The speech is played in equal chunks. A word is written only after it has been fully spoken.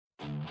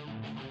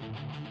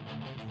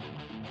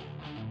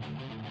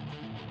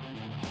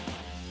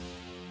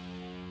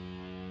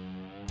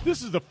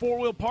This is the Four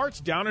Wheel Parts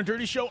Down and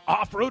Dirty Show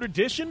Off-Road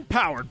Edition,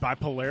 powered by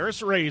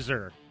Polaris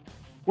RZR.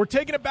 We're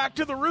taking it back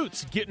to the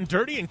roots, getting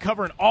dirty and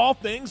covering all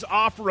things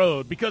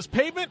off-road, because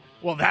pavement,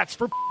 well, that's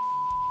for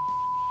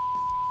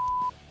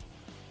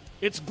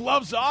It's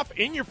gloves off,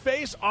 in your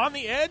face, on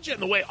the edge, and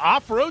the way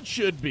off-road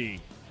should be.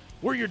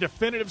 We're your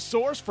definitive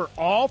source for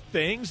all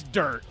things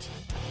dirt.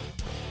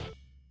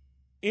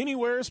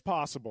 Anywhere is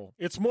possible.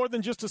 It's more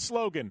than just a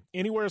slogan.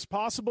 Anywhere is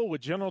possible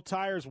with General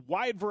Tire's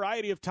wide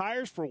variety of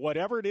tires for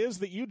whatever it is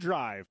that you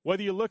drive.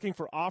 Whether you're looking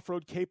for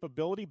off-road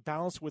capability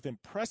balanced with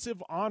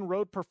impressive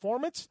on-road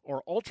performance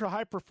or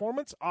ultra-high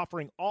performance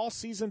offering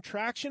all-season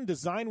traction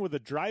designed with a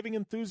driving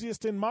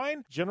enthusiast in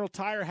mind, General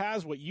Tire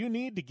has what you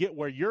need to get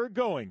where you're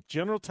going.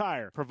 General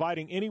Tire,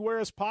 providing anywhere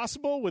is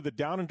possible with the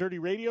Down and Dirty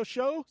Radio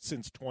Show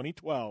since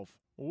 2012.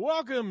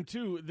 Welcome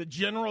to the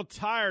General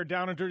Tire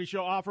Down and Dirty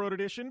Show Off-Road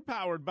Edition,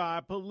 powered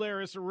by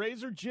Polaris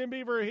RZR. Jim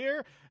Beaver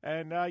here,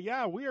 and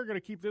we are going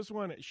to keep this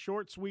one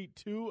short, sweet,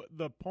 to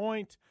the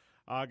point.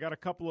 Got a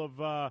couple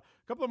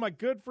of my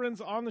good friends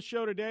on the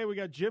show today. We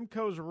got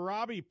Jimco's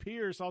Robbie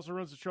Pierce, also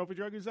runs the Trophy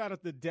Drug. He's out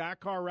at the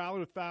Dakar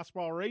Rally with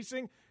Fastball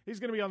Racing. He's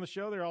going to be on the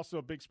show. They're also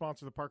a big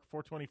sponsor of the Park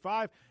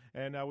 425.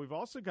 And we've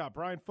also got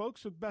Bryan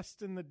Folks with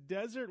Best in the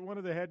Desert, one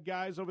of the head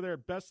guys over there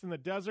at Best in the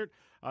Desert.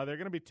 They're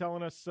going to be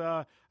telling us,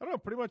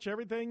 pretty much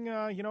everything,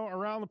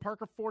 around the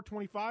Parker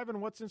 425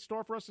 and what's in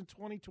store for us in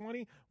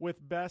 2020 with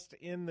Best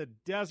in the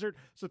Desert.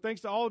 So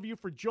thanks to all of you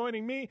for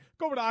joining me.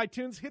 Go over to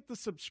iTunes, hit the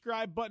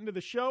subscribe button to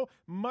the show.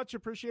 Much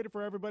appreciated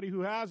for everybody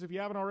who has. If you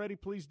haven't already,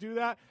 please do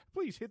that.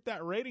 Please hit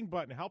that rating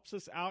button. It helps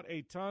us out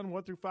a ton.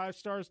 1 through 5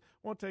 stars.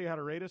 Won't tell you how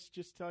to rate us.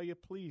 Just tell you,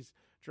 please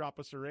drop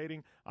us a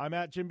rating. I'm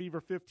at Jim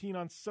Beaver 15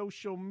 on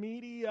social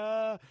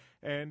media.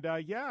 And,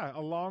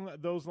 along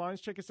those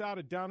lines, check us out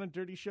at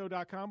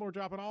downanddirtyshow.com. We're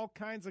dropping all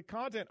kinds of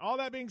content. All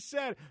that being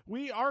said,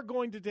 we are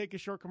going to take a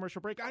short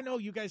commercial break. I know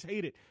you guys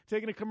hate it,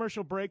 taking a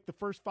commercial break the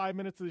first 5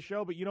 minutes of the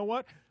show. But you know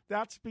what?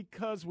 That's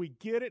because we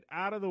get it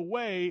out of the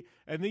way,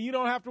 and then you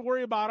don't have to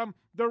worry about them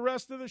the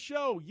rest of the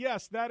show.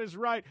 Yes, that is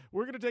right.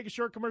 We're going to take a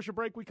short commercial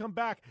break. We come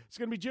back. It's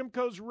going to be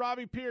Jimco's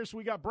Robbie Pierce.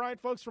 We got Bryan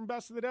Folks from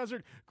Best of the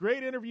Desert.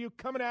 Great interview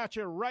coming at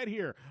you right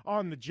here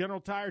on the General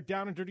Tire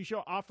Down and Dirty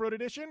Show Off-Road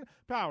Edition,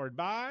 powered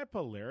by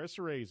Polaris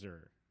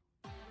RZR.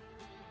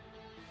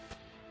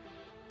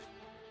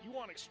 You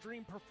want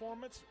extreme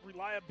performance,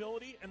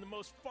 reliability, and the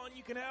most fun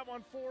you can have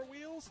on four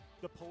wheels?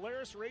 The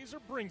Polaris RZR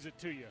brings it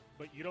to you.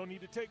 But you don't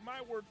need to take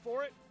my word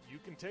for it. You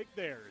can take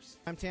theirs.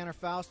 I'm Tanner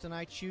Faust, and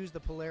I choose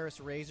the Polaris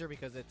RZR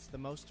because it's the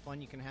most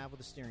fun you can have with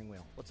a steering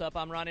wheel. What's up?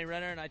 I'm Ronnie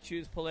Renner, and I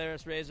choose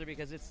Polaris RZR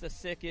because it's the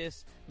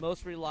sickest,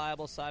 most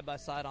reliable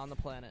side-by-side on the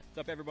planet. What's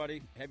up,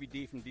 everybody? Heavy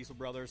D from Diesel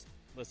Brothers.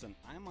 Listen,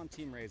 I'm on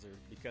Team RZR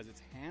because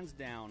it's hands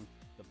down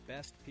the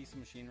best piece of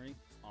machinery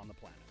on the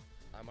planet.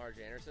 I'm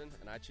RJ Anderson,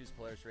 and I choose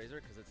Polaris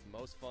RZR because it's the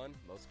most fun,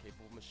 most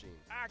capable machine.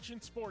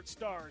 Action sports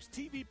stars,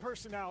 TV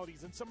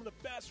personalities, and some of the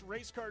best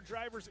race car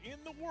drivers in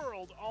the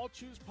world all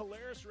choose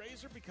Polaris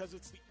RZR because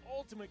it's the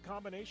ultimate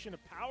combination of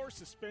power,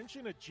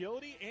 suspension,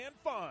 agility, and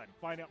fun.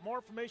 Find out more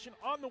information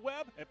on the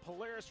web at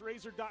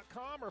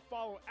PolarisRZR.com or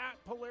follow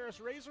at Polaris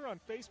RZR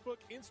on Facebook,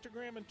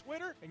 Instagram, and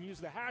Twitter, and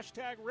use the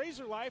hashtag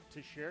RazorLife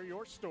to share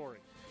your story.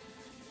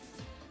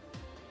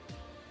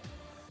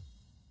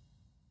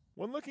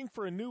 When looking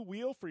for a new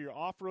wheel for your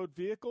off-road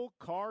vehicle,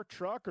 car,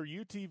 truck, or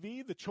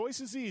UTV, the choice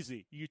is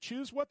easy. You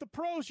choose what the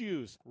pros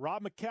use.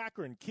 Rob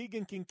McCachran,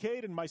 Keegan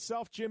Kincaid, and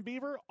myself, Jim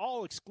Beaver,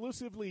 all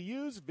exclusively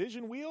use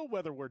Vision Wheel,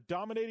 whether we're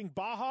dominating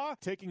Baja,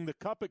 taking the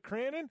cup at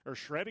Crandon, or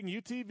shredding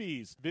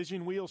UTVs.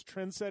 Vision Wheel's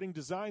trend-setting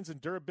designs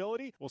and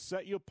durability will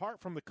set you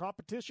apart from the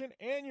competition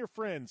and your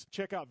friends.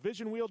 Check out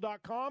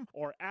visionwheel.com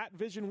or at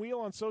Vision Wheel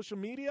on social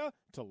media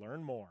to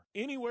learn more.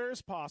 Anywhere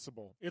is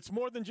possible. It's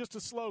more than just a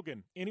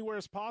slogan. Anywhere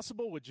is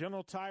possible with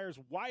General Tire's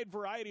wide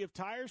variety of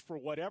tires for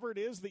whatever it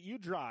is that you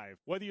drive.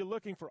 Whether you're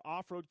looking for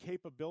off-road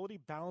capability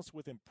balanced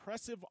with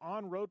impressive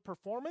on-road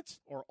performance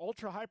or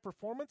ultra-high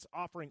performance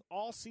offering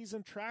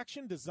all-season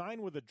traction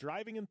designed with a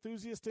driving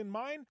enthusiast in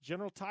mind,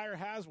 General Tire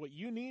has what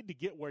you need to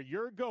get where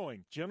you're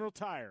going. General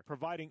Tire,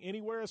 providing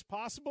anywhere is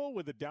possible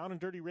with the Down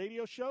and Dirty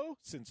Radio Show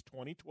since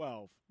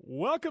 2012.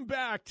 Welcome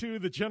back to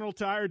the General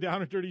Tire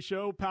Down and Dirty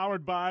Show,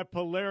 powered by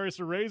Polaris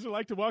RZR. I'd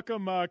like to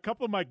welcome a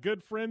couple of my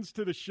good friends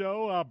to the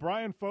show.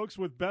 Bryan Folks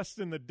with Best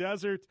in the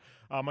Desert.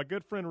 My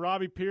good friend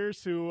Robbie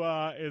Pierce, who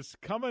is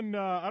coming,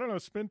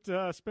 spent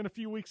a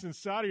few weeks in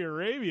Saudi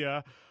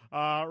Arabia.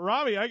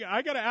 Robbie,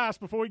 I got to ask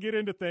before we get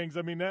into things.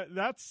 I mean,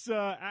 that's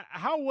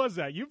how was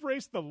that? You've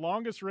raced the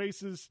longest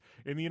races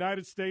in the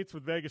United States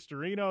with Vegas to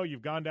Reno.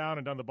 You've gone down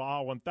and done the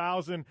Baja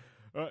 1000.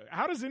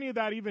 How does any of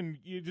that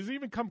does it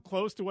even come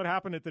close to what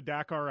happened at the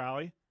Dakar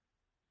Rally?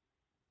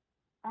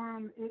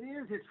 It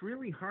is. It's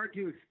really hard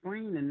to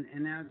explain,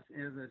 and as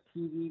a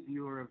TV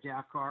viewer of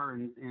Dakar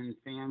and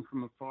fan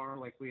from afar,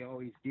 like we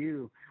always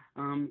do,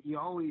 you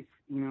always,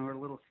 are a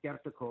little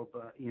skeptical,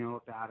 but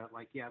about it.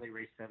 Like, yeah, they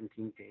race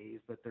 17 days,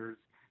 but there's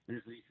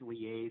these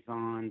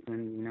liaisons,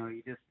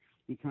 and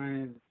you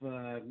kind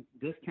of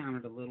discount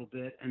it a little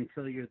bit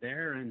until you're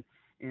there, and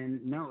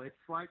And no, it's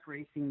like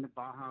racing the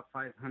Baja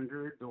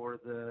 500 or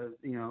the,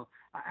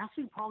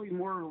 actually probably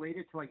more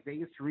related to like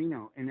Vegas to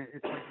Reno. And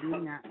it's like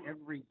doing that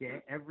every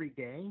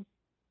day,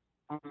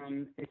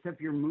 except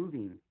you're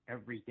moving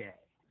every day.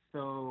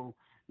 So,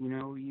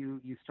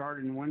 you start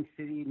in one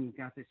city and you've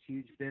got this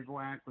huge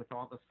bivouac with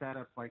all the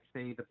setups, like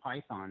say the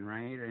Python,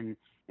 right?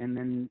 And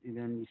then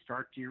you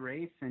start your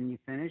race and you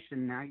finish,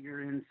 and now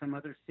you're in some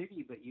other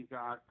city, but you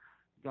got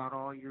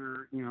all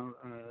your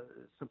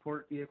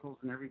support vehicles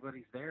and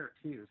everybody's there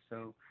too.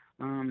 So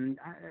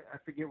I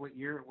forget what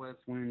year it was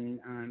when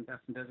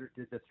Best in Desert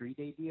did the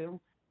 3-day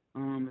deal.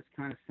 It's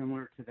kind of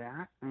similar to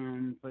that,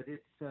 but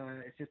it's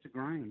just a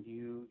grind.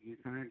 You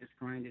kind of just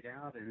grind it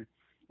out,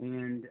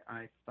 and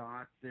I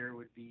thought there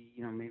would be,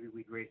 maybe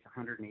we'd race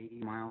 180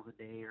 miles a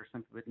day or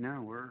something, but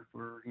no, we're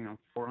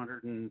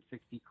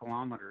 460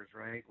 kilometers,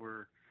 right?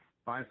 We're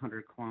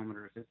 500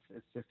 kilometers.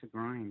 It's just a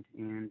grind,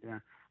 and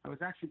I was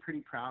actually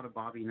pretty proud of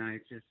Bobby and I,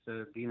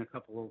 just being a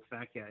couple old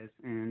fat guys,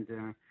 and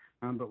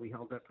but we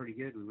held up pretty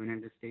good. We went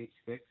into stage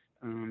 6,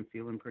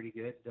 feeling pretty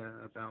good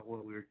about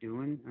what we were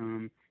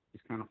doing,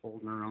 just kind of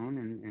holding our own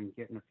and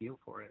getting a feel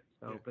for it.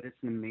 So, but it's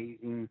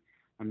an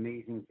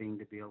amazing thing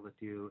to be able to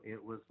do.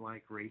 It was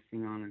like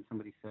racing on, and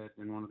somebody said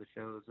in one of the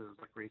shows, it was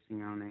like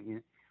racing on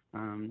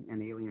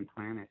an alien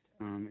planet.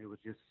 It was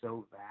just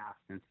so vast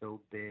and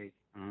so big.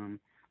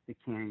 The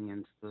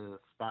canyons, the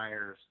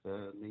spires,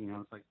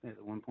 it's like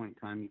at one point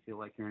in time you feel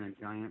like you're in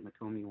a giant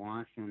Matomi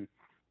Wash, and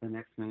the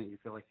next minute you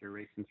feel like you're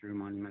racing through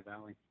Monument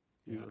Valley.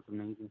 Yeah. It was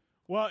amazing.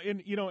 Well,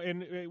 and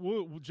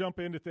we'll jump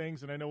into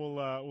things, and I know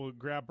we'll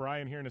grab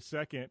Bryan here in a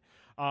second.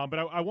 But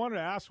I wanted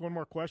to ask one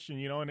more question.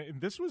 And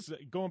this was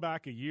going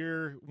back a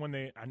year when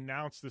they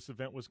announced this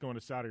event was going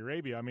to Saudi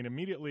Arabia. I mean,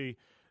 immediately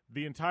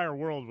the entire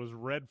world was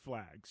red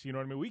flags. You know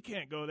what I mean? We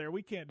can't go there.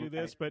 We can't do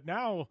this. But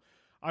now,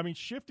 I mean,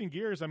 shifting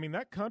gears. I mean,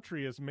 that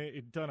country has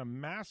done a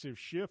massive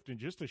shift in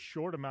just a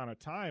short amount of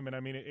time, and I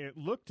mean, it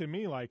looked to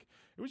me like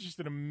it was just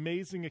an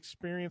amazing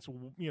experience.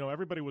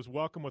 Everybody was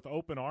welcome with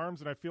open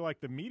arms, and I feel like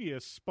the media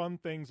spun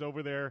things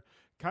over there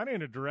kind of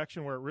in a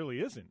direction where it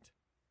really isn't.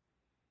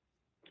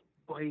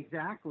 Well,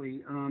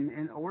 exactly,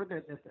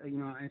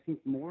 I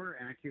think more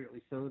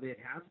accurately so, that it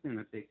has been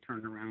a big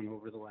turnaround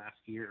over the last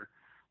year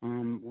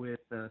with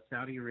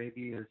Saudi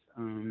Arabia's.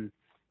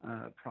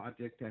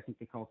 Project, I think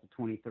they call it the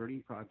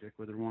 2030 project,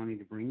 where they're wanting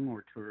to bring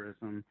more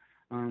tourism.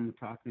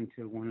 Talking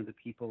to one of the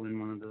people in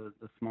one of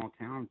the small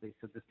towns, they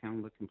said this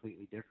town looked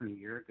completely different a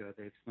year ago.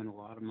 They've spent a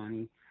lot of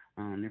money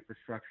on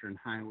infrastructure and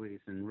highways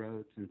and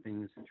roads and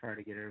things to try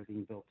to get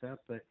everything built up,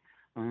 but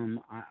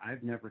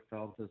I've never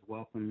felt as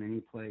welcome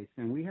any place,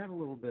 and we had a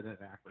little bit of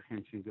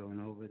apprehension going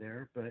over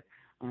there, but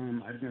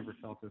I've never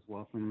felt as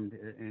welcomed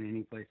in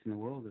any place in the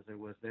world as I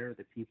was there.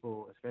 The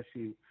people,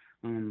 especially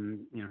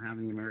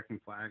having the American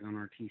flag on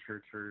our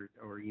T-shirts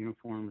or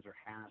uniforms or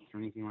hats or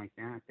anything like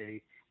that,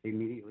 they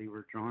immediately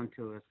were drawn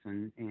to us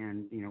and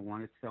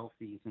wanted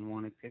selfies and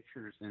wanted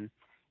pictures, and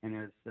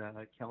as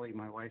Kelly,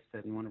 my wife,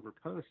 said in one of her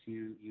posts,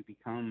 you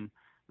become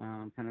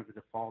kind of a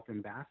default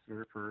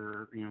ambassador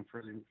for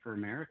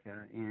America,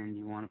 and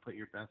you want to put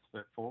your best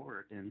foot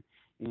forward.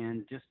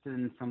 And just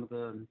in some of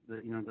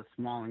the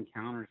small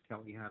encounters,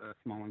 Kelly had a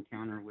small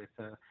encounter with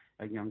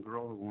a young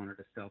girl who wanted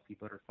a selfie,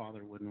 but her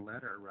father wouldn't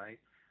let her, right?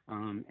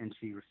 And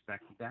she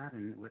respected that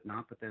and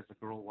whatnot, but as the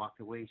girl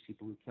walked away, she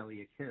blew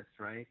Kelly a kiss,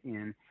 right?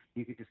 And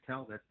you could just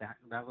tell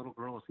that little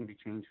girl is going to be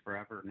changed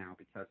forever now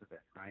because of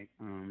it, right?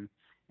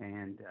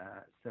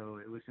 So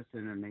it was just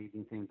an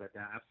amazing thing. But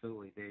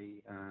absolutely,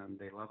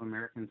 they love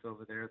Americans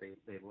over there.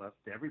 They loved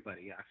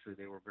everybody. Actually,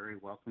 they were very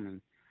welcoming.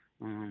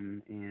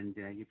 And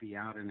you'd be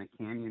out in a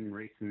canyon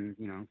racing,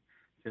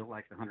 feel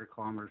like 100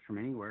 kilometers from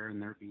anywhere, and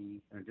there'd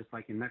be just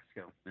like in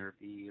Mexico, there'd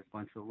be a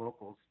bunch of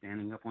locals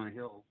standing up on a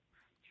hill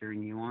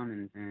cheering you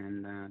on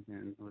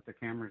and with their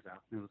cameras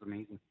out. It was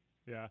amazing.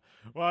 Yeah.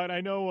 Well, and I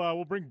know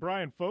we'll bring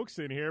Bryan Folks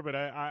in here, but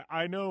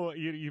I know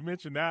you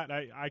mentioned that.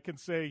 I can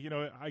say,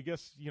 I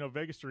guess,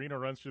 Vegas to Reno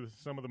runs through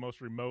some of the most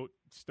remote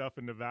stuff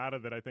in Nevada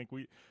that I think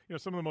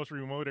some of the most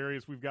remote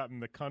areas we've got in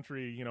the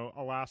country,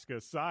 Alaska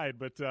aside.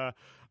 But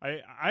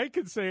I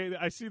can say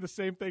I see the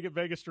same thing at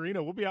Vegas to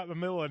Reno. We'll be out in the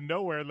middle of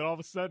nowhere, and then all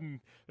of a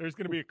sudden there's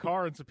going to be a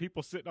car and some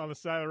people sitting on the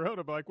side of the road.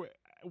 I'm like,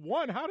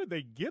 one, how did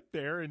they get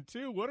there? And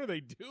two, what are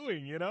they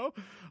doing,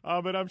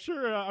 But I'm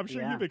sure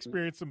you've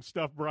experienced some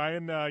stuff,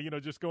 Bryan,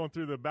 just going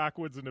through the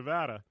backwoods of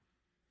Nevada.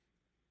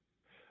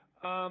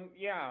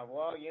 Yeah,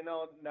 well,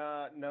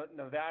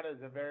 Nevada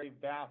is a very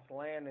vast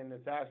land, and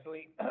it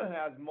actually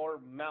has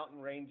more mountain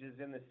ranges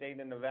in the state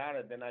of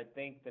Nevada than I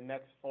think the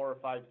next 4 or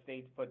 5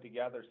 states put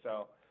together.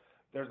 So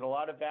there's a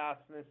lot of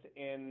vastness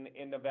in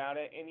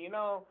Nevada. And,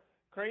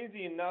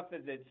 crazy enough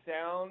as it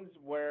sounds,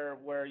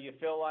 where you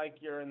feel like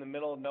you're in the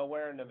middle of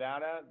nowhere in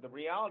Nevada, the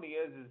reality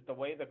is the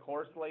way the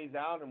course lays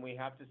out, and we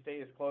have to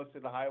stay as close to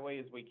the highway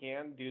as we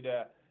can due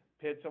to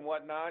pits and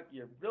whatnot,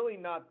 you're really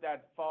not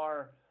that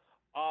far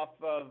off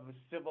of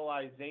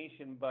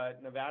civilization,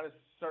 but Nevada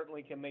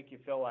certainly can make you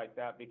feel like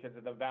that because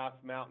of the vast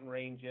mountain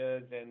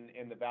ranges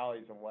and the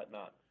valleys and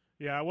whatnot.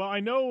 Yeah, well, I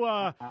know.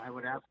 I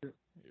would absolutely.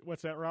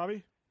 What's that,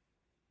 Robbie?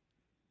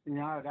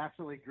 No, I would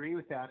absolutely agree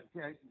with that.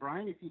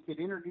 Brian, if you could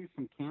introduce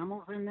some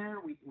camels in there,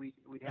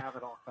 we'd have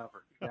it all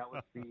covered. That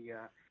was the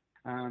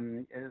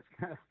is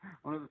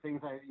one of the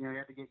things I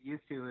had to get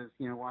used to is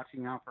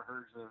watching out for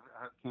herds of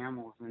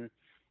camels, and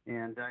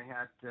I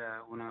had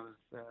when I was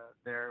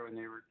there when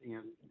they were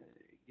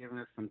giving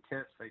us some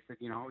tips, they said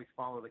always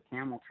follow the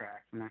camel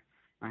tracks, and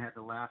I had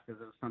to laugh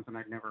because it was something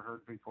I'd never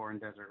heard before in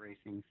desert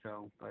racing.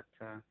 So, but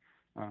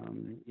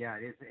yeah,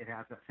 it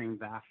has that same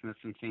vastness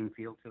and same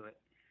feel to it.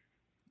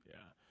 Yeah.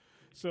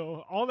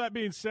 So all that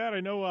being said,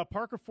 I know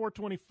Parker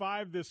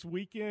 425 this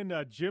weekend,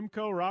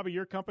 Jimco, Robbie,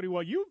 your company.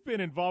 Well, you've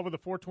been involved with the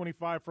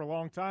 425 for a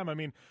long time. I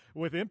mean,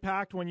 with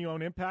Impact, when you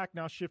own Impact,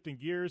 now shifting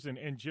gears, and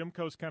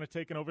Jimco's kind of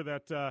taken over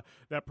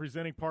that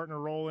presenting partner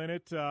role in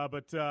it.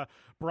 But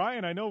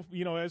Bryan, I know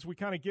as we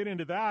kind of get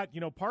into that,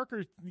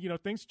 Parker,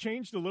 things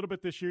changed a little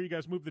bit this year. You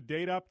guys moved the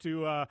date up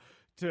to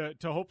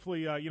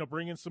hopefully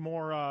bring in some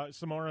more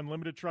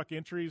unlimited truck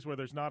entries where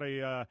there's not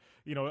a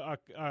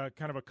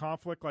kind of a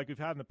conflict like we've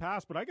had in the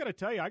past. But I got to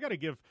tell you, I got to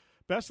give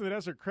Best of the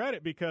Desert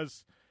credit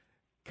because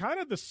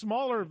kind of the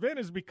smaller event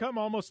has become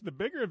almost the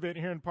bigger event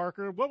here in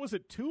Parker. What was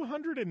it,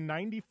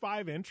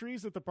 295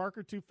 entries at the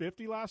Parker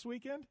 250 last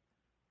weekend?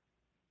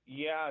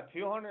 Yeah,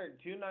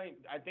 295,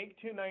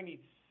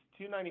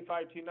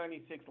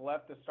 296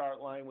 left the start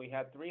line. We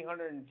had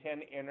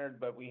 310 entered,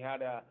 but we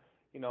had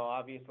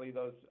obviously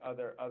those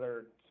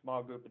other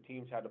small group of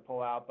teams had to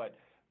pull out. But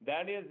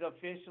that is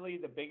officially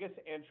the biggest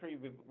entry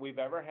we've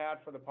ever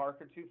had for the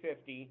Parker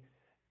 250.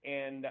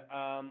 And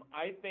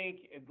I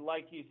think,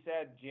 like you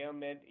said,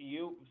 Jim,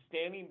 you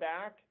standing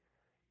back,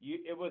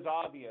 it was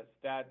obvious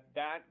that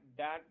the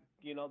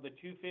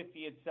 250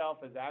 itself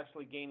is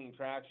actually gaining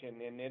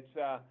traction, and it's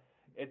a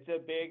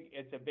big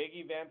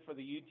event for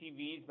the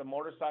UTVs, the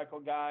motorcycle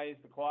guys,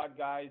 the quad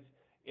guys.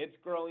 It's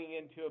growing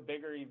into a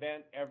bigger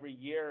event every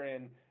year,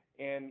 and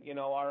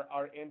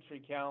our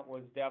entry count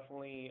was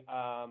definitely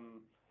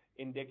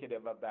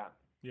indicative of that.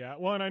 Yeah,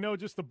 well, and I know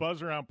just the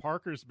buzz around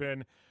Parker's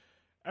been.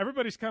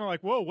 Everybody's kind of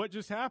like, whoa, what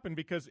just happened?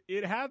 Because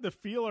it had the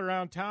feel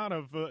around town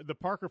of the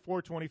Parker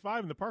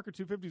 425, and the Parker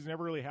 250's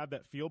never really had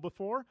that feel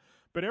before.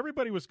 But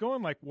everybody was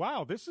going like,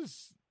 wow, this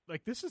is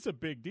a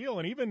big deal.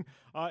 And even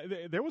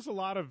there was a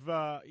lot of,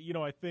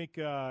 I think,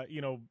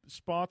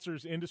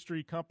 sponsors,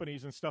 industry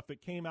companies and stuff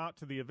that came out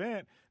to the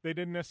event. They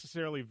didn't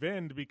necessarily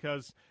vend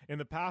because in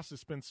the past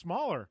it's been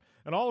smaller.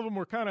 And all of them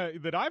were kind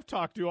of, that I've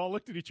talked to, all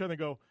looked at each other and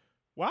go,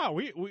 wow,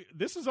 we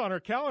this is on our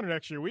calendar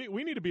next year.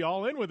 We need to be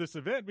all in with this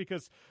event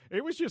because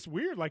it was just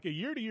weird, like a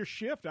year-to-year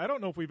shift. I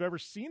don't know if we've ever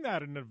seen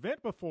that in an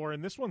event before,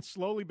 and this one's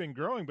slowly been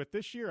growing. But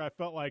this year I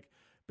felt like,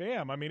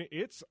 bam, I mean,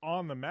 it's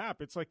on the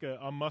map. It's like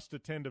a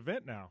must-attend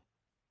event now.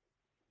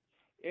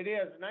 It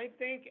is, and I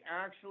think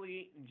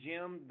actually,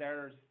 Jim,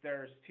 there's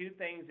two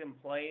things in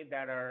play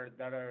that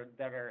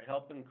are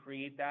helping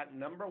create that.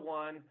 Number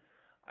one,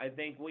 I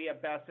think we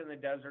at Best in the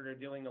Desert are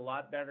doing a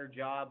lot better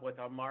job with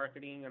our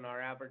marketing and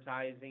our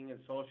advertising and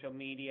social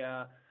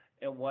media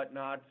and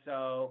whatnot.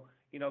 So,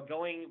 we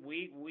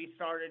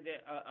started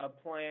a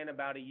plan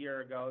about a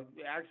year ago.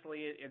 Actually,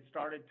 it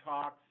started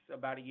talks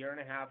about a year and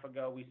a half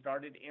ago. We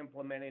started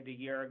implementing a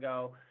year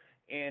ago,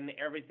 and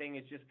everything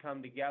has just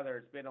come together.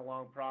 It's been a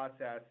long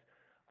process,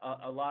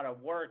 a lot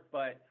of work,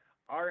 but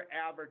our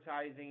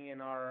advertising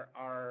and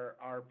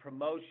our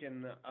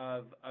promotion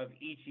of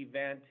each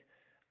event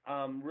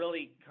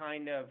really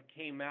kind of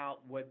came out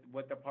with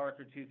the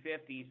Parker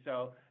 250.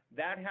 So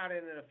that had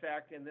an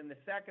effect. And then the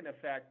second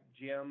effect,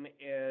 Jim,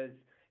 is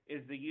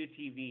the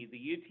UTV. The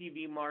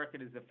UTV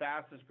market is the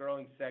fastest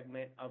growing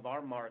segment of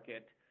our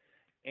market,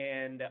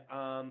 and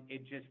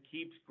it just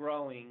keeps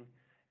growing.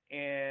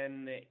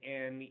 And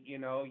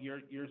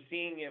you're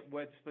seeing it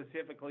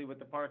specifically with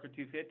the Parker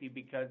 250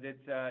 because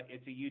it's a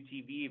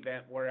UTV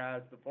event,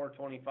 whereas the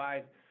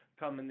 425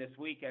 coming this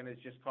weekend is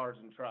just cars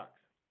and trucks.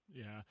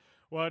 Yeah.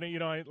 Well,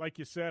 like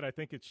you said, I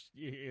think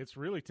it's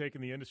really taken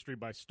the industry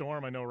by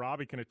storm. I know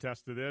Robbie can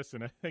attest to this,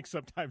 and I think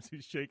sometimes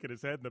he's shaking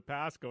his head in the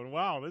past going,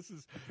 wow, this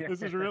is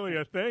really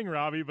a thing,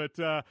 Robbie. But,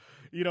 I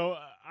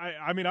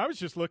was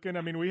just looking.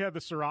 I mean, we have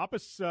the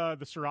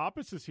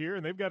Serapis is here,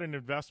 and they've got an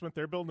investment.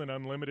 They're building an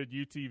unlimited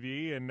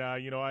UTV, and,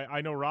 I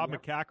know Rob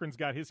McCachran's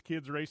got his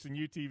kids racing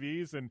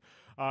UTVs, and,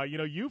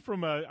 you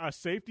from a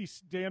safety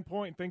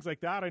standpoint and things like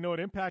that, I know at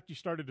Impact you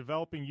started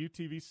developing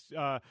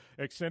UTV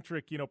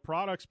eccentric,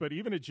 products, but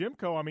even at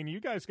Jimco, I mean, you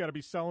guys got to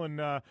be selling,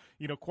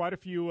 quite a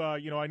few,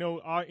 I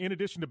know in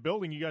addition to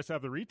building, you guys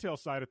have the retail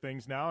side of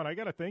things now, and I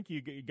got to think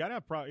you got to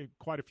have probably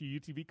quite a few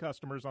UTV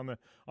customers on the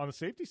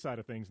safety side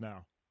of things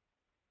now.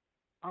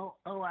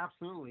 Oh,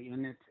 absolutely.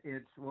 And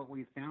it's what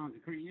we've found.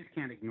 You just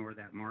can't ignore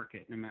that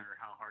market no matter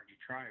how hard you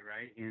try,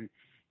 right? And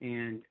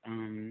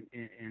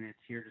it's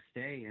here to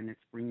stay, and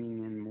it's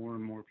bringing in more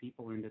and more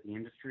people into the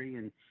industry.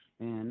 And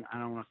I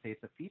don't want to say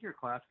it's a feeder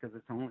class because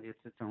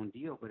it's its own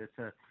deal, but it's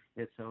a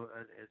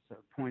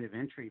point of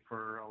entry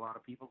for a lot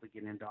of people to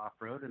get into off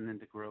road and then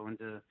to grow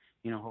into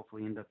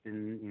hopefully end up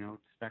in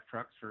spec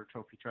trucks or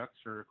trophy trucks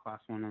or Class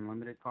 1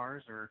 unlimited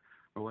cars or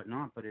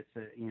whatnot. But it's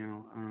a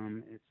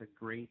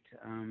great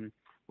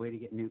way to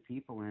get new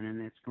people in,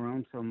 and it's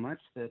grown so much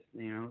that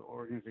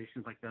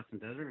organizations like Dust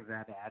and Desert have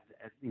had to add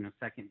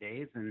second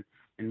days and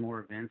more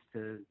events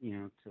to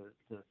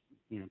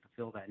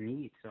fill that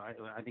need. So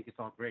I think it's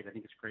all great. I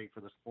think it's great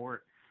for the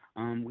sport.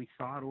 We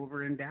saw it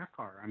over in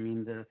Dakar. I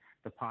mean, the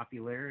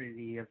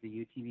popularity of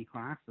the UTV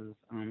classes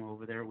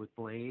over there with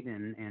Blade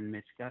and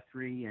Mitch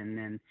Guthrie, and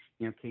then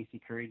Casey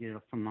Curry did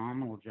a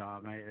phenomenal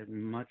job. I had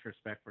much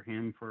respect for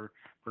him for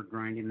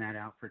grinding that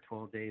out for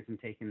 12 days and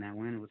taking that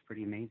win. It was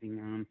pretty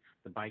amazing.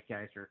 The bike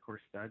guys are of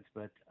course studs,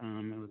 but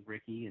it was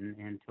Ricky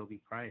and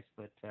Toby Price.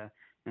 But the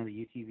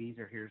UTVs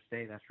are here to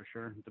stay, that's for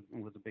sure.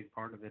 It was a big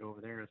part of it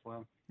over there as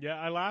well. Yeah,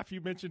 I laugh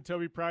you mentioned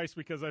Toby Price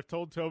because I've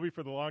told Toby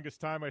for the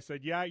longest time, I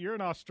said, yeah, you're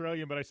an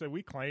Australian, but I said,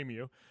 we claim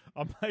you.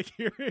 I'm like,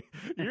 you're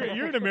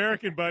an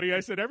American, buddy.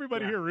 I said,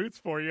 everybody here roots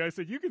for you. I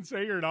said, you can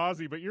say you're an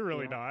Aussie, but you're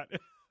really not.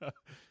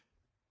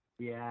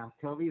 Yeah,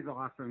 Toby's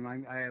awesome. I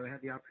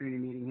had the opportunity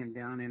of meeting him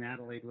down in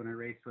Adelaide when I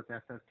raced with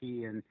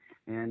SFT,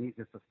 and he's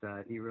just a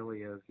stud. He really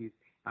is.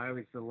 I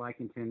always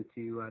likened him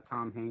to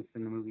Tom Hanks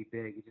in the movie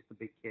Big. He's just a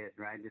big kid,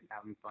 right? Just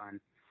having fun.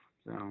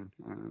 So,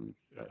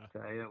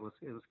 it was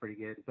pretty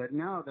good. But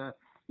no, the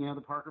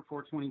Parker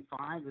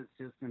 425 is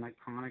just an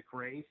iconic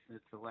race.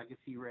 It's a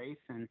legacy race,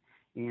 and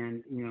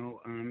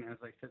as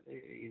I said,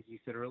 as you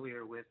said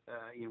earlier, with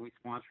we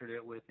sponsored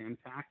it with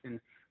Impact, and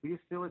we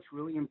just feel it's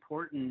really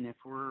important if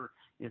we're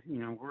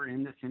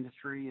in this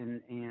industry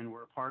and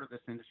we're a part of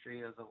this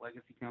industry as a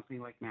legacy company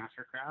like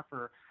Mastercraft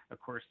or of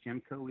course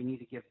Jimco. We need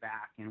to give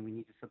back, and we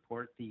need to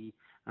support the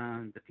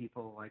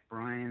people like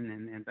Bryan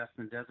and Best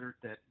in the Desert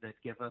that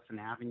give us an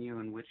avenue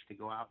in which to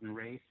go out and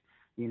race.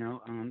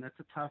 That's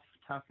a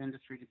tough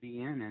industry to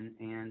be in,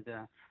 and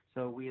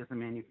so we as a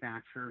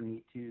manufacturer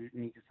need to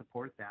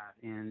support that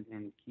and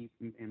keep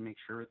and make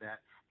sure that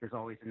there's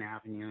always an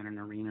avenue and an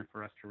arena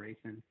for us to race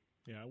in.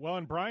 Yeah, well,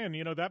 and Bryan,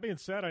 that being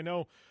said, I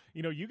know,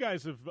 you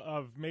guys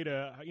have made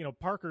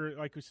Parker,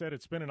 like we said,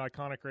 it's been an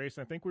iconic race.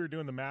 I think we were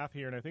doing the math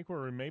here, and I think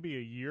we're maybe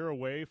a year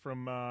away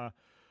from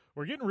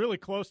we're getting really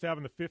close to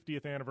having the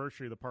 50th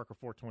anniversary of the Parker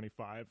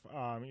 425.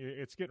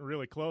 It's getting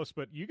really close,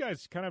 but you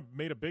guys kind of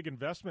made a big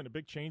investment, a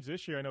big change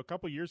this year. I know a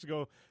couple of years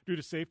ago, due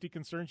to safety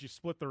concerns, you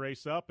split the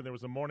race up, and there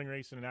was a morning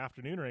race and an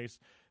afternoon race.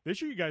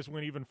 This year, you guys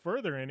went even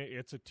further, and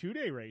it's a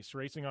 2-day race,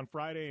 racing on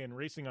Friday and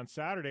racing on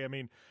Saturday. I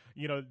mean,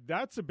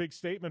 that's a big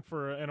statement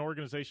for an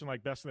organization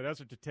like Best in the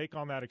Desert to take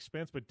on that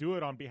expense, but do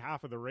it on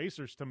behalf of the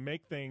racers to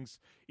make things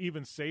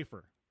even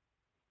safer.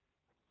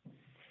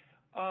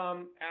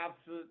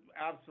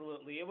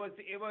 Absolutely. It was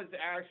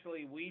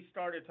actually, we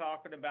started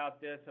talking about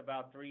this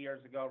about 3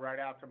 years ago, right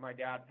after my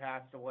dad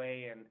passed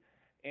away,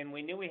 and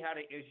we knew we had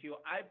an issue.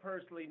 I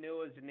personally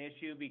knew it was an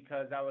issue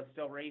because I was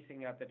still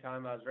racing at the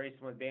time. I was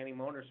racing with Banning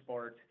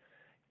Motorsports,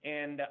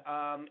 and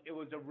it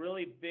was a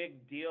really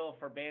big deal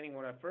for Banning.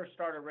 When I first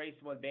started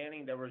racing with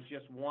Banning, there was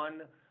just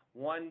one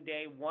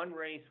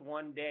race,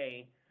 one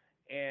day.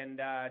 And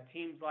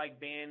teams like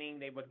Banning,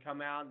 they would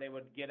come out, they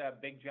would get a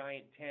big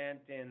giant tent,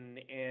 and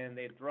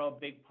they'd throw a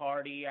big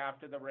party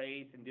after the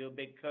race and do a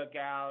big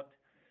cookout.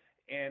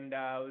 And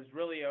it was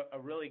really a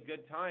really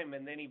good time.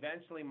 And then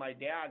eventually my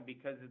dad,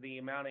 because of the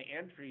amount of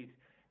entries,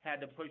 had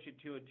to push it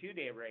to a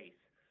 2-day race.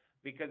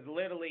 Because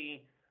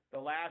literally the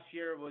last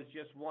year was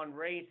just one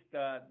race.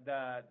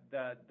 The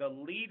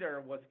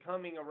leader was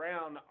coming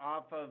around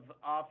off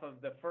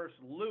of the first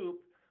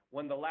loop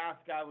when the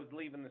last guy was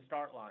leaving the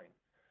start line.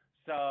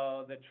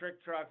 So the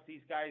trick trucks,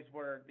 these guys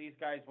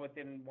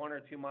within 1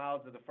 or 2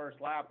 miles of the first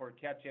lap were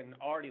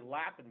already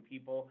lapping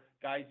people,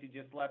 guys who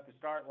just left the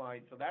start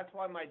line. So that's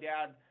why my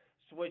dad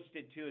switched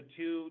it to a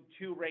two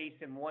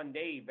race in 1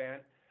 day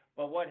event.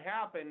 But what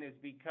happened is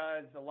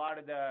because a lot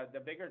of the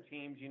bigger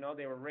teams,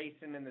 they were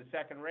racing in the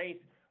second race.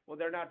 Well,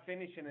 they're not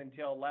finishing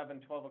until 11,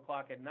 12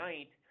 o'clock at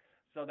night.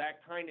 So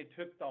that kind of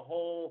took the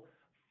whole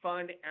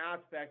fun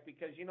aspect,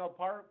 because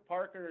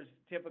Parker's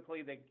typically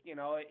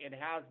it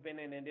has been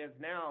and it is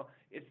now,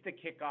 it's the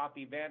kickoff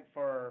event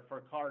for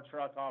car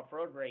truck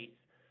off-road race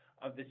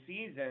of the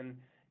season,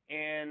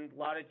 and a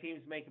lot of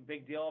teams make a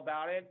big deal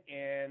about it.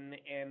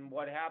 And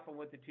what happened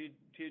with the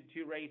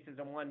two races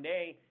in 1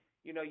 day,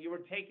 you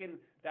were taking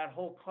that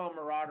whole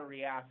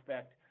camaraderie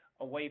aspect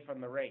away from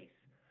the race.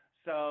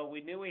 So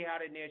we knew we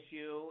had an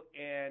issue,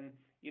 and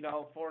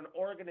for an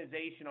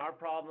organization, our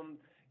problem,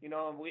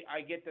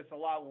 I get this a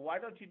lot. Well, why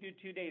don't you do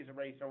 2 days of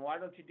racing? Or why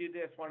don't you do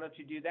this? Why don't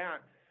you do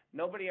that?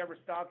 Nobody ever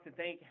stops to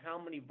think how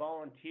many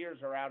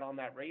volunteers are out on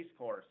that race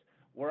course.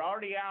 We're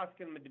already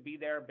asking them to be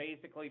there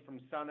basically from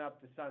sun up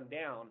to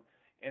sundown.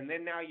 And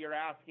then now you're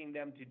asking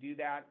them to do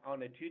that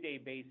on a 2-day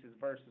basis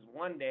versus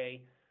 1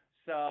 day.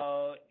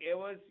 So it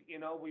was,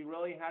 we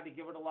really had to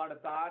give it a lot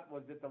of thought.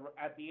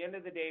 At the end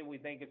of the day, we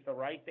think it's the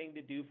right thing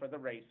to do for the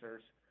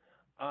racers.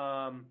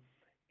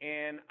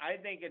 And I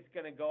think it's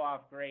going to go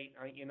off great.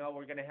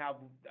 We're going to have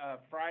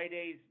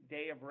Friday's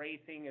day of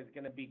racing is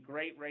going to be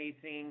great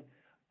racing.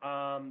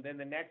 Then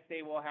the next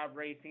day we'll have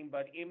racing.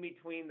 But in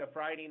between the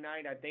Friday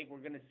night, I think we're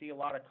going to see a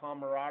lot of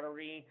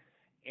camaraderie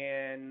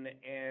and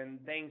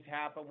things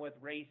happen with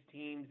race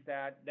teams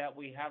that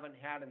we haven't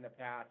had in the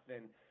past.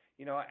 And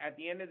at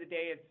the end of the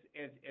day,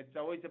 it's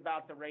always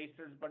about the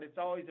racers, but it's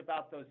always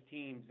about those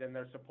teams and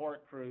their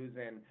support crews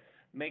and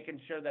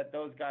making sure that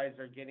those guys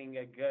are getting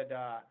a good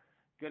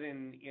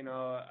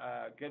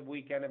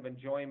weekend of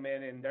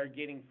enjoyment and they're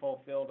getting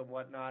fulfilled and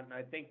whatnot. And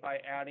I think by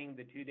adding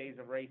the 2 days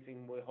of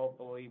racing, we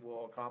hopefully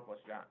will accomplish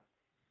that.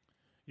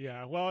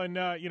 Yeah, well, and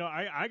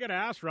I got to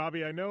ask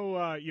Robbie. I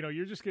know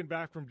you're just getting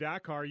back from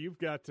Dakar. You've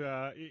got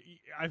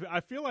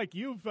I feel like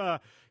you've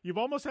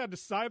almost had to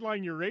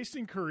sideline your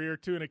racing career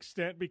to an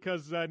extent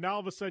because now all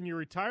of a sudden your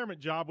retirement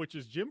job, which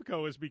is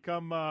Jimco, has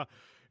become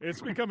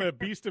it's become a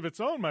beast of its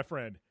own, my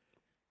friend.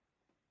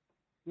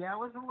 Yeah, it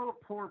was a little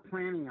poor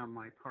planning on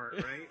my part,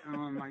 right?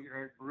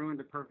 I ruined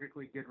a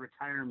perfectly good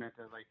retirement,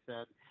 as I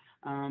said.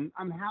 I'm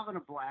having a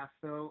blast,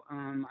 though.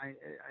 I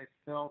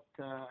felt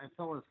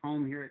as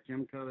home here at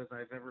Jimco as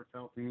I've ever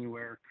felt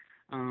anywhere.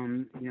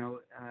 I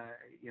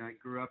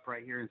grew up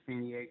right here in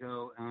San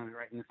Diego,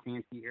 right in the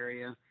Santee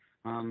area.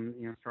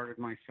 Started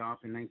my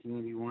shop in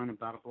 1981,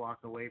 about a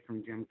block away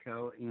from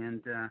Jimco,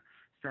 and I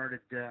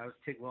was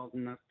TIG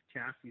welding up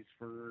chassis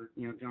for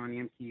John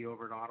Emke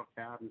over at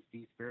AutoFab and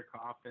Steve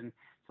Spearkoff, and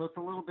so it's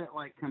a little bit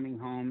like coming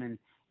home.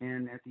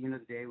 And at the end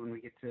of the day, when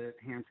we get to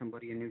hand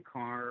somebody a new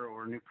car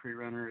or a new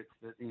pre-runner, it's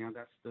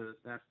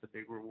that's the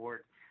big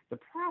reward. The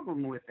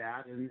problem with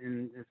that,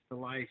 and it's the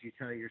lies you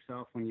tell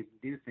yourself when you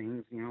do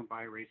things,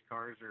 buy race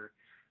cars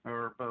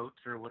or boats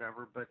or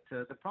whatever. But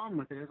the problem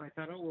with it is I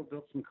thought, we'll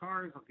build some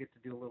cars. I'll get to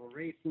do a little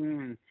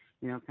racing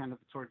and, kind of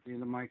towards the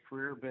end of my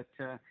career. But,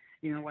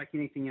 like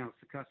anything else,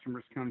 the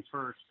customers come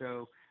first.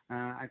 So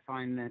I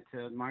find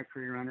that my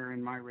pre-runner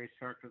and my race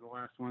truck are the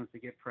last ones to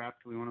get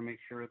prepped. We want to make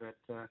sure that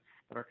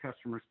our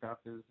customer stuff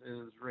is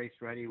race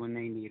ready when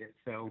they need it.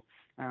 So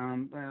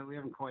we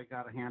haven't quite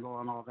got a handle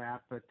on all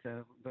that, but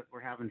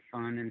we're having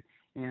fun.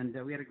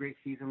 And we had a great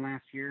season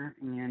last year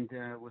and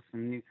with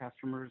some new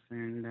customers,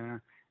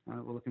 and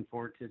we're looking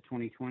forward to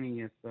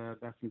 2020 at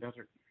Best in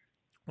Desert.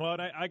 Well,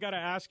 and I got to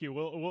ask you.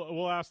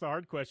 We'll ask the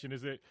hard question.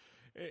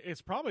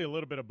 It's probably a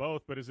little bit of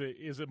both, but is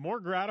it more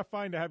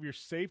gratifying to have your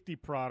safety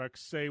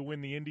products, say,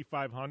 win the Indy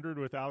 500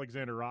 with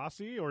Alexander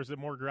Rossi, or is it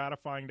more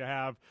gratifying to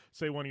have,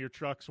 say, one of your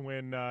trucks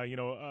win,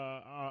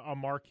 a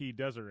marquee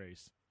desert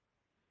race?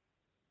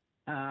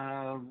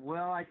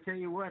 Well, I tell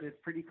you what, it's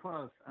pretty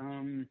close.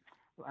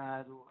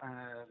 Not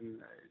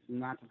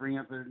to bring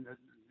up a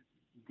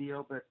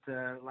deal, but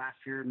last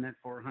year Met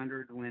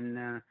 400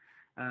 when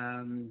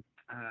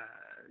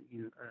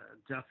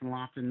Justin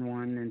Lofton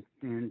won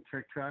in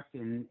Trick Truck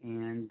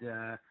and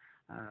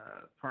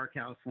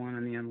Parkhouse won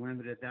in the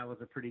Unlimited. That was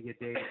a pretty good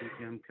day to be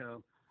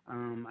Jimco.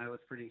 I was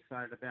pretty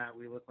excited about.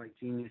 We looked like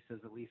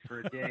geniuses at least for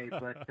a day,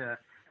 but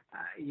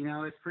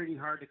it's pretty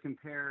hard to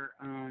compare.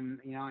 I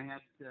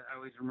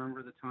always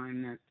remember the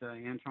time that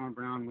Antron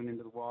Brown went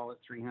into the wall at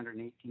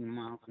 318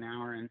 miles an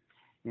hour and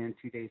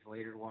 2 days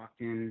later walked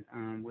in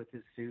with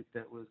his suit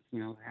that was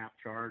half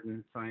charred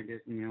and signed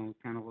it, and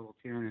kind of a little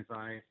tear in his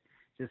eye,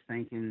 just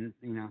thanking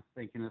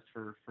us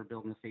for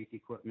building the safety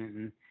equipment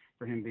and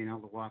for him being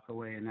able to walk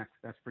away, and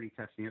that's pretty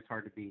touching. It's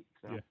hard to beat.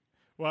 So. Yeah.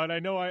 Well, and I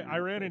know I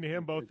ran into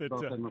him both at.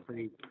 Both of them are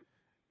pretty.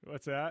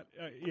 What's that?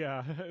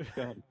 Yeah.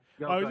 Go ahead.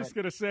 I was just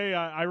going to say,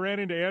 I ran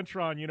into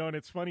Antron, and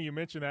it's funny you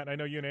mentioned that, and I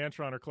know you and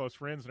Antron are close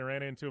friends, and I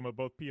ran into him at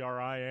both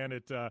PRI and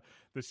at the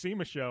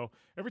SEMA show.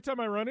 Every time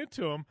I run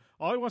into him,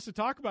 all he wants to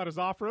talk about is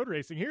off-road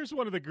racing. Here's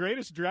one of the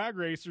greatest drag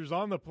racers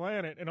on the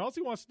planet, and all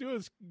he wants to do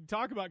is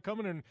talk about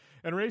coming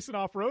and racing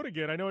off-road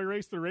again. I know he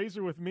raced the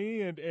Razor with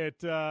me and at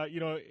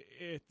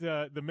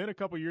the Mint a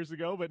couple years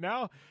ago, but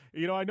now,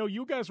 I know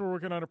you guys were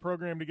working on a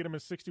program to get him a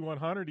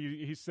 6100,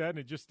 he said, and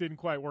it just didn't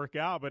quite work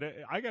out. But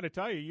I got to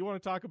tell you, you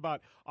want to talk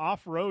about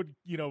off-road,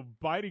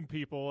 biting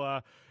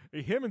people.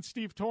 Him and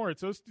Steve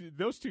Torrance,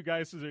 those two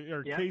guys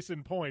are Yep. Case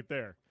in point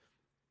there.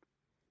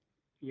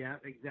 Yeah,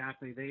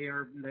 exactly. They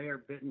are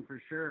bitten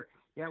for sure.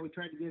 Yeah, we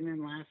tried to get him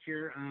in last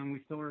year. We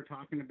still are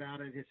talking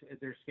about it.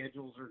 Their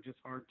schedules are just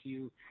hard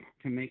to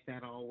make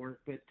that all work.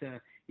 But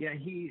yeah,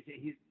 he's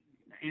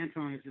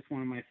Anton is just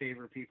one of my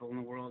favorite people in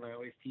the world. I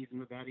always tease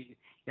him about it.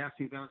 He asked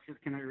me about it. He says,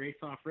 "Can I race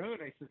off road?"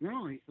 I said,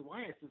 "No." He said,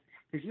 "Why?" I said,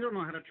 "Because you don't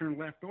know how to turn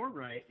left or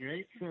right,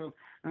 right?" So,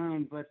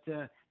 but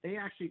they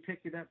actually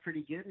picked it up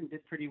pretty good and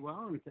did pretty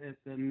well at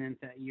the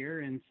Mint that year.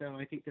 And so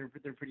I think they're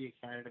pretty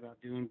excited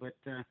about doing. But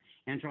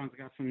Anton's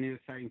got some new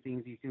exciting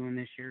things he's doing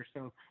this year.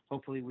 So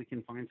hopefully we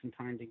can find some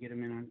time to get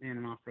him in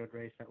an off-road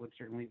race. That would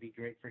certainly be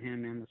great for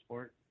him and the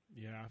sport.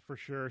 Yeah, for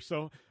sure.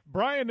 So,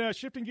 Bryan,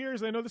 shifting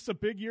gears, I know this is a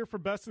big year for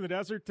Best in the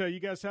Desert. You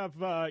guys have,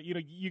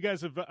 you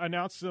guys have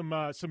announced some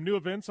new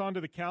events onto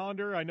the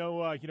calendar. I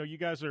know, you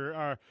guys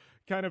are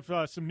kind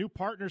of some new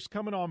partners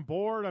coming on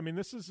board. I mean,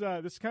 this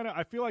kind of,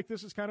 I feel like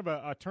this is kind of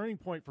a turning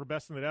point for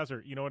Best in the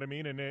Desert. You know what I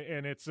mean? And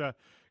it's a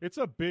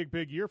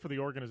big year for the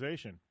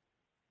organization.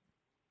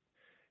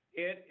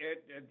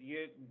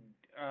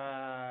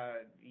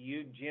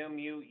 Jim,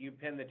 you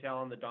pinned the tail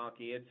on the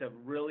donkey. It's a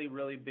really,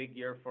 really big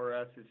year for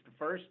us. It's the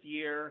first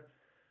year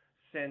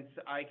since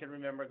I can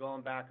remember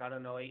going back,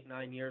 8,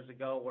 9 years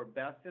ago, where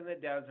Best in the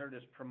Desert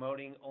is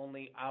promoting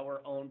only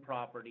our own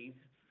properties.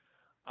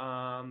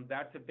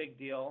 That's a big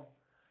deal.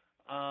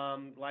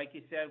 Like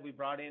you said, we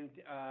brought in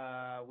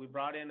a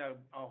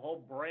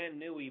whole brand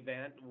new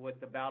event with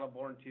the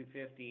Battleborn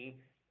 250,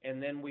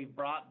 and then we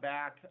brought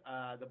back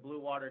the Blue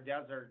Water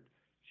Desert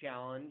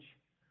Challenge.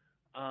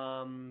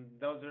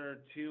 Those are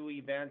two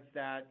events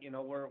that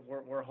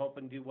we're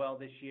hoping do well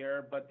this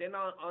year. But then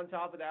on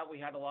top of that, we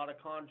had a lot of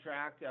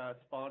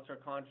sponsor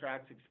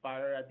contracts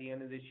expire at the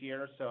end of this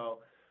year, so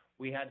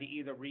we had to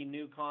either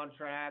renew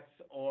contracts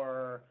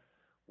or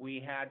we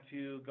had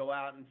to go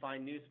out and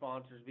find new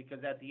sponsors,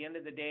 because at the end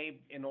of the day,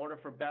 in order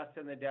for Best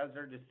in the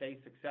Desert to stay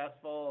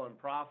successful and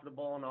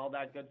profitable and all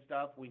that good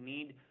stuff, we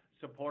need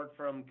support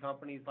from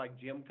companies like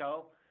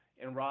Jimco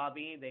and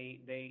Robbie.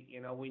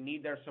 We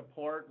need their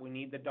support. We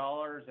need the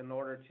dollars in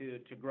order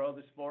to grow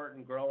the sport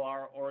and grow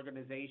our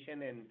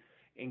organization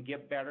and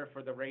get better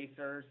for the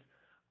racers.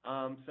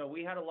 So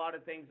we had a lot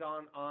of things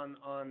on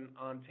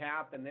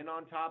tap, and then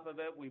on top of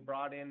it, we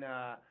brought in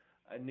a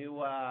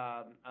new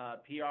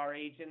PR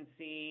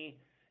agency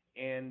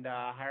and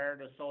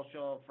hired a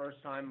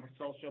first-time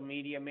social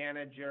media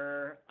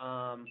manager.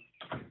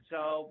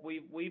 So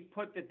we've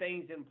put the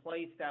things in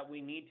place that we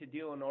need to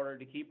do in order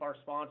to keep our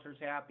sponsors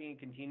happy and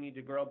continue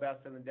to grow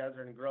Best in the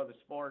Desert and grow the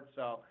sport.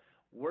 So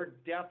we're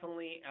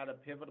definitely at a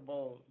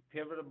pivotal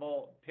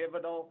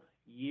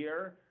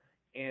year.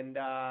 And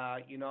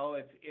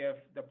if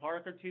the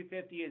Parker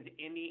 250 is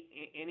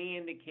any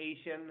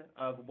indication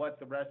of what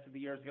the rest of the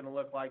year is going to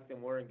look like,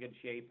 then we're in good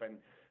shape. And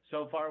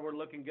so far, we're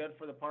looking good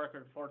for the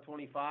Parker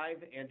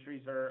 425.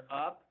 Entries are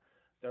up.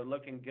 They're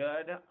looking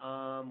good.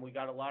 We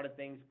got a lot of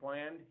things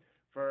planned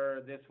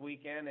for this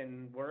weekend,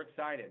 and we're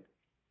excited.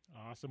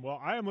 Awesome.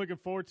 Well, I am looking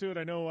forward to it.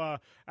 I know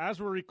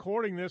as we're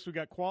recording this, we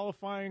got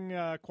qualifying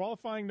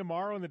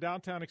tomorrow in the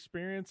Downtown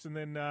Experience, and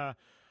then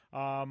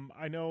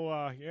I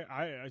know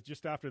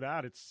just after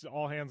that, it's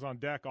all hands on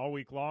deck all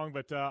week long.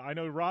 But I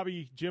know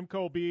Robbie,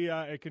 Jimco will be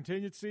a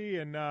contingency,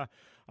 and I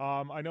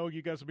know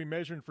you guys will be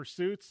measuring for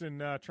suits and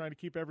trying to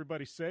keep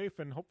everybody safe,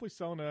 and hopefully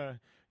selling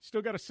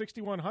still got a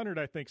 6100,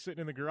 I think,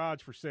 sitting in the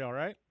garage for sale,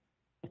 right?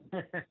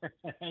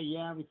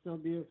 Yeah, we still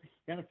do.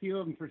 Got a few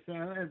of them for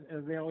sale. As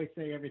they always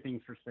say,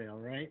 everything's for sale,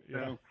 right?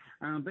 Yeah.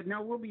 So, but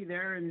no, we'll be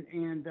there,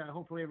 and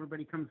hopefully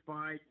everybody comes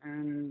by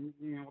and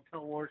we'll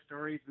tell war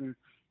stories and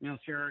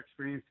share our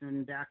experience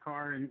in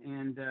Dakar.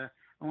 And I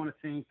want to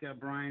thank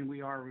Bryan.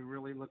 We're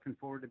really looking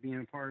forward to being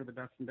a part of the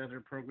Best in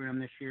Desert program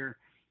this year,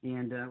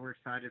 and we're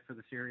excited for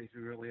the series.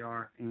 We really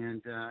are,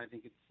 and I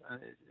think it's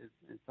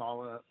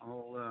all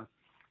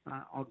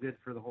good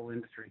for the whole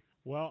industry.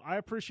 Well, I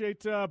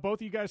appreciate both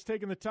of you guys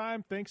taking the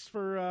time. Thanks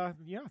for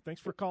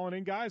calling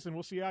in, guys, and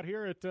we'll see you out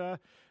here at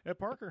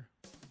Parker.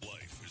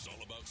 Life is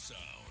all about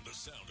sound, the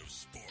sound of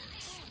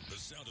sports, the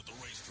sound at the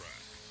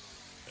racetrack,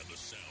 and the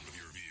sound of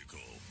your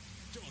vehicle.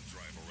 Don't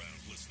drive around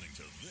listening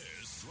to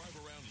this. Drive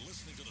around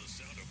listening to the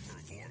sound of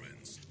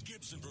performance.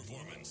 Gibson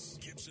Performance.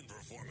 Gibson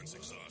Performance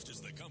Exhaust is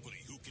the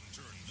company who can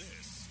turn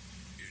this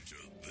into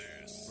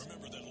this.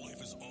 Remember that life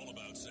is all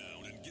about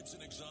sound, and Gibson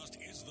Exhaust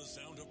is the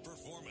sound of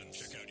performance.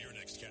 Check out your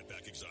next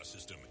catback exhaust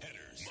system,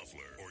 headers,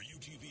 muffler, or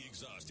UTV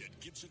exhaust at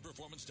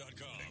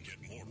GibsonPerformance.com and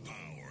get more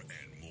power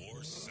and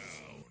more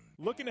sound.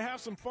 Looking to have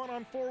some fun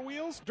on four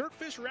wheels?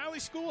 Dirtfish Rally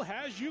School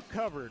has you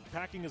covered.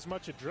 Packing as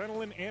much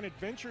adrenaline and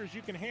adventure as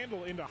you can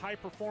handle into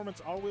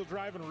high-performance all-wheel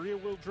drive and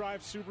rear-wheel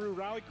drive Subaru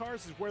rally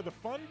cars is where the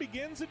fun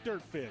begins at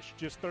Dirtfish.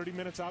 Just 30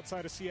 minutes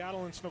outside of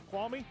Seattle in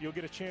Snoqualmie, you'll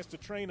get a chance to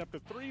train up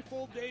to 3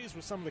 full days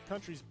with some of the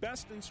country's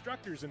best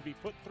instructors and be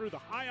put through the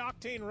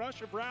high-octane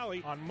rush of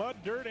rally on mud,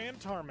 dirt, and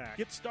tarmac.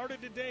 Get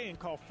started today and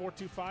call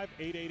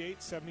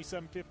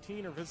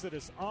 425-888-7715 or visit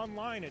us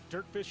online at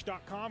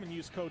dirtfish.com and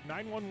use code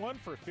 911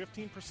 for a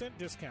 15%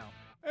 discount.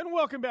 And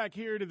welcome back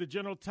here to the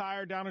General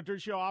Tire Down and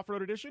Dirty Show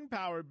Off-Road Edition,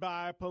 powered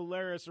by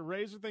Polaris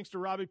Razor. Thanks to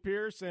Robbie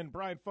Pierce and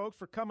Bryan Folks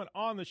for coming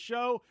on the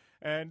show.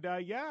 And,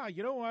 I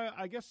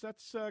guess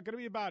that's going to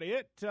be about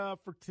it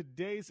for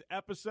today's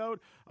episode.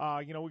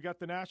 We got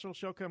the national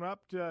show coming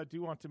up.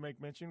 Do want to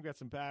make mention. We got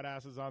some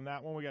badasses on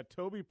that one. We got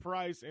Toby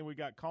Price and we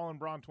got Colin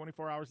Braun,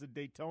 24 Hours of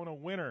Daytona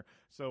winner.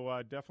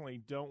 So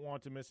definitely don't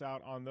want to miss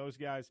out on those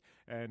guys.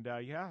 And,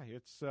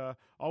 it's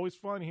always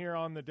fun here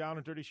on the Down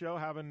and Dirty Show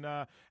having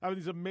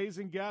these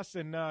amazing guests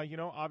and,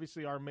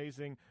 obviously our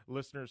amazing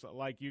listeners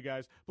like you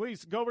guys.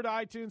 Please go over to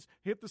iTunes,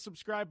 hit the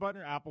subscribe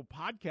button, or Apple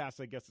Podcasts,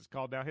 I guess it's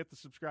called now. Hit the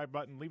subscribe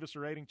button, leave us a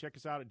rating, check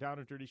us out at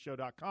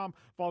downanddirtyshow.com.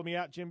 Follow me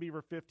at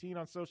JimBeaver15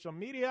 on social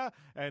media,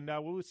 and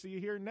we'll see you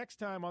here next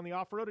time on the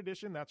Off-Road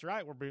Edition. That's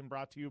right, we're being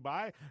brought to you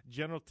by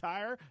General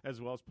Tire as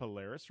well as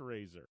Polaris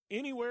Razor.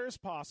 Anywhere is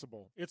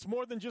possible. It's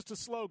more than just a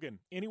slogan.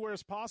 Anywhere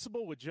is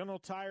possible with General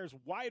Tire's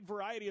wide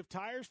variety of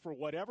tires for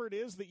whatever it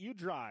is that you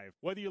drive.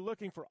 Whether you're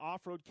looking for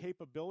off-road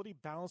capability,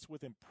 balance balanced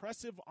with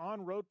impressive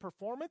on-road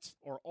performance,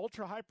 or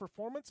ultra-high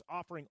performance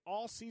offering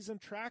all-season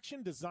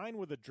traction designed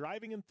with a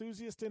driving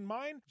enthusiast in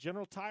mind?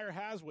 General Tire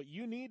has what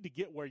you need to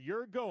get where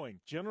you're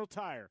going. General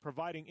Tire,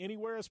 providing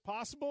anywhere as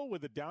possible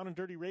with a Down and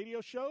Dirty radio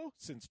show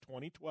since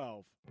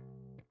 2012.